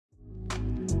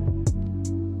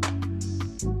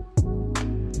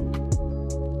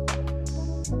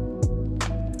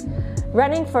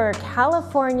Running for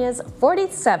California's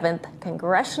 47th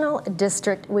Congressional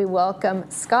District, we welcome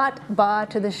Scott Baugh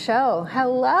to the show.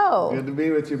 Hello. Good to be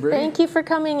with you, Bree. Thank you for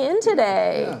coming in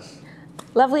today. Yes.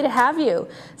 Lovely to have you.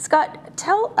 Scott,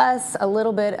 tell us a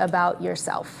little bit about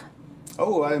yourself.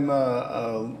 Oh, I'm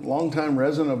a longtime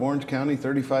resident of Orange County,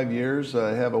 35 years.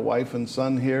 I have a wife and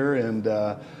son here, and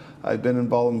I've been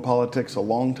involved in politics a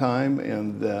long time,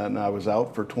 and I was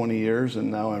out for 20 years, and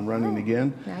now I'm running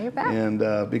again. Now you're back.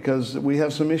 And because we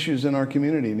have some issues in our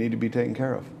community need to be taken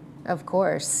care of. Of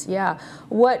course, yeah.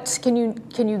 What can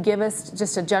you give us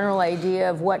just a general idea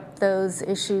of what those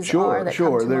issues are that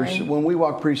come to mind? When we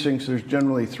walk precincts, there's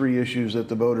generally three issues that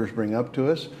the voters bring up to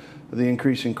us: the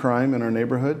increasing crime in our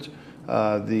neighborhoods,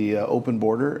 the open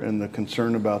border, and the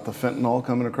concern about the fentanyl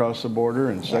coming across the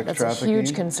border and sex trafficking. That's a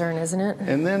huge concern, isn't it?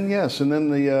 And then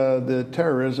the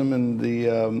terrorism, and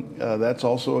that's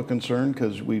also a concern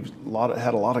because we've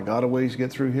had a lot of gotaways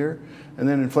get through here. And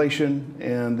then inflation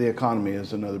and the economy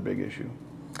is another big issue.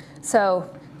 So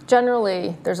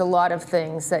generally, there's a lot of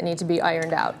things that need to be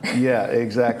ironed out. Yeah,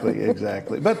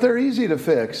 exactly. But they're easy to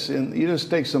fix, and you just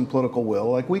take some political will.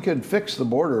 Like, we could fix the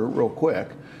border real quick.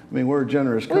 I mean, we're a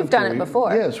generous country. We've done it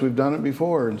before. Yes, we've done it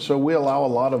before. And so we allow a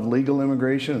lot of legal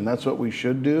immigration, and that's what we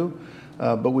should do.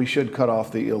 But we should cut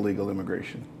off the illegal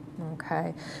immigration.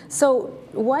 Okay. So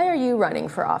why are you running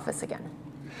for office again?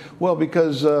 Well,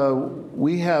 because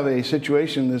we have a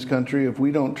situation in this country, if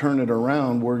we don't turn it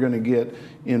around, we're going to get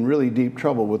in really deep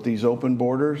trouble with these open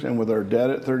borders and with our debt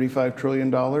at $35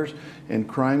 trillion and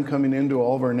crime coming into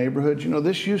all of our neighborhoods. You know,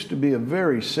 this used to be a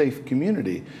very safe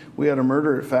community. We had a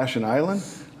murder at Fashion Island.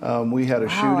 We had a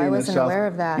shooting I wasn't aware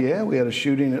of that. Yeah, we had a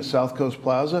shooting at South Coast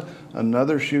Plaza,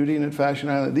 another shooting at Fashion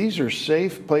Island. These are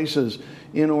safe places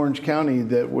in Orange County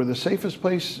that were the safest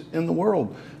place in the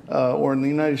world. Or in the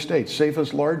United States,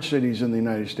 safest large cities in the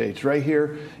United States, right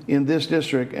here in this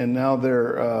district. And now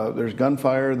there's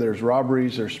gunfire, there's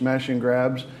robberies, there's smash and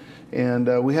grabs,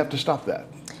 and we have to stop that.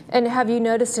 And have you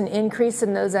noticed an increase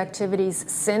in those activities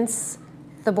since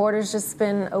the border's just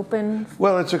been open?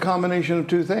 Well, it's a combination of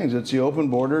two things. It's the open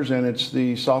borders, and it's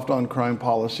the soft on crime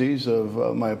policies of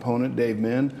my opponent, Dave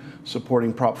Min,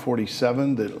 supporting Prop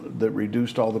 47 that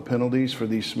reduced all the penalties for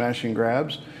these smash and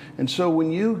grabs. And so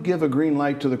when you give a green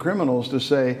light to the criminals to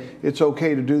say, it's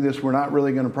okay to do this, we're not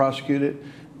really going to prosecute it,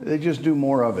 they just do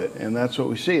more of it. And that's what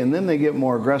we see. And then they get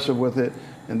more aggressive with it.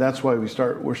 And that's why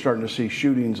we're starting to see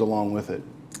shootings along with it.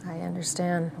 I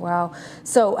understand. Wow.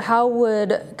 So how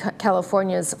would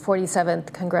California's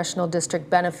 47th Congressional District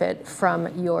benefit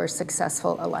from your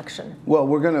successful election? Well,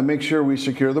 we're going to make sure we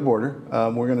secure the border.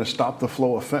 We're going to stop the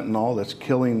flow of fentanyl that's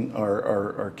killing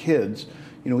our kids.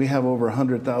 You know, we have over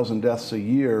 100,000 deaths a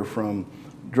year from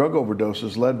drug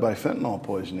overdoses led by fentanyl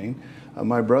poisoning.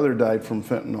 My brother died from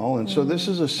fentanyl, and so this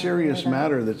is a serious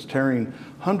matter that's tearing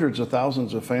hundreds of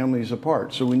thousands of families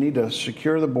apart. So we need to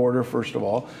secure the border, first of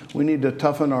all. We need to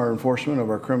toughen our enforcement of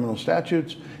our criminal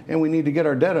statutes, and we need to get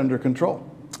our debt under control.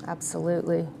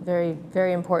 Absolutely. Very,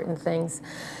 very important things.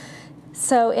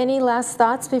 So any last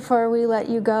thoughts before we let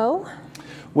you go?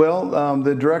 Well,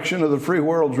 the direction of the free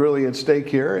world is really at stake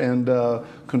here, and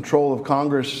control of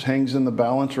Congress hangs in the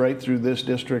balance right through this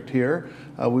district here.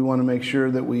 We want to make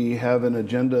sure that we have an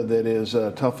agenda that is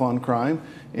tough on crime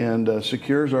and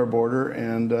secures our border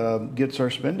and gets our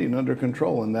spending under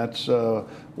control, and that's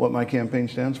what my campaign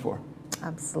stands for.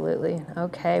 Absolutely.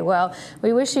 Okay, well,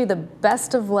 we wish you the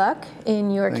best of luck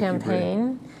in your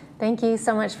campaign. Thank you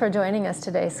so much for joining us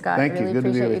today, Scott. Thank you. Really Good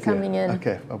appreciate to be you coming in.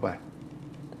 Okay, bye-bye.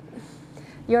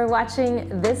 You're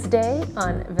watching This Day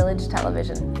on Village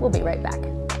Television. We'll be right back.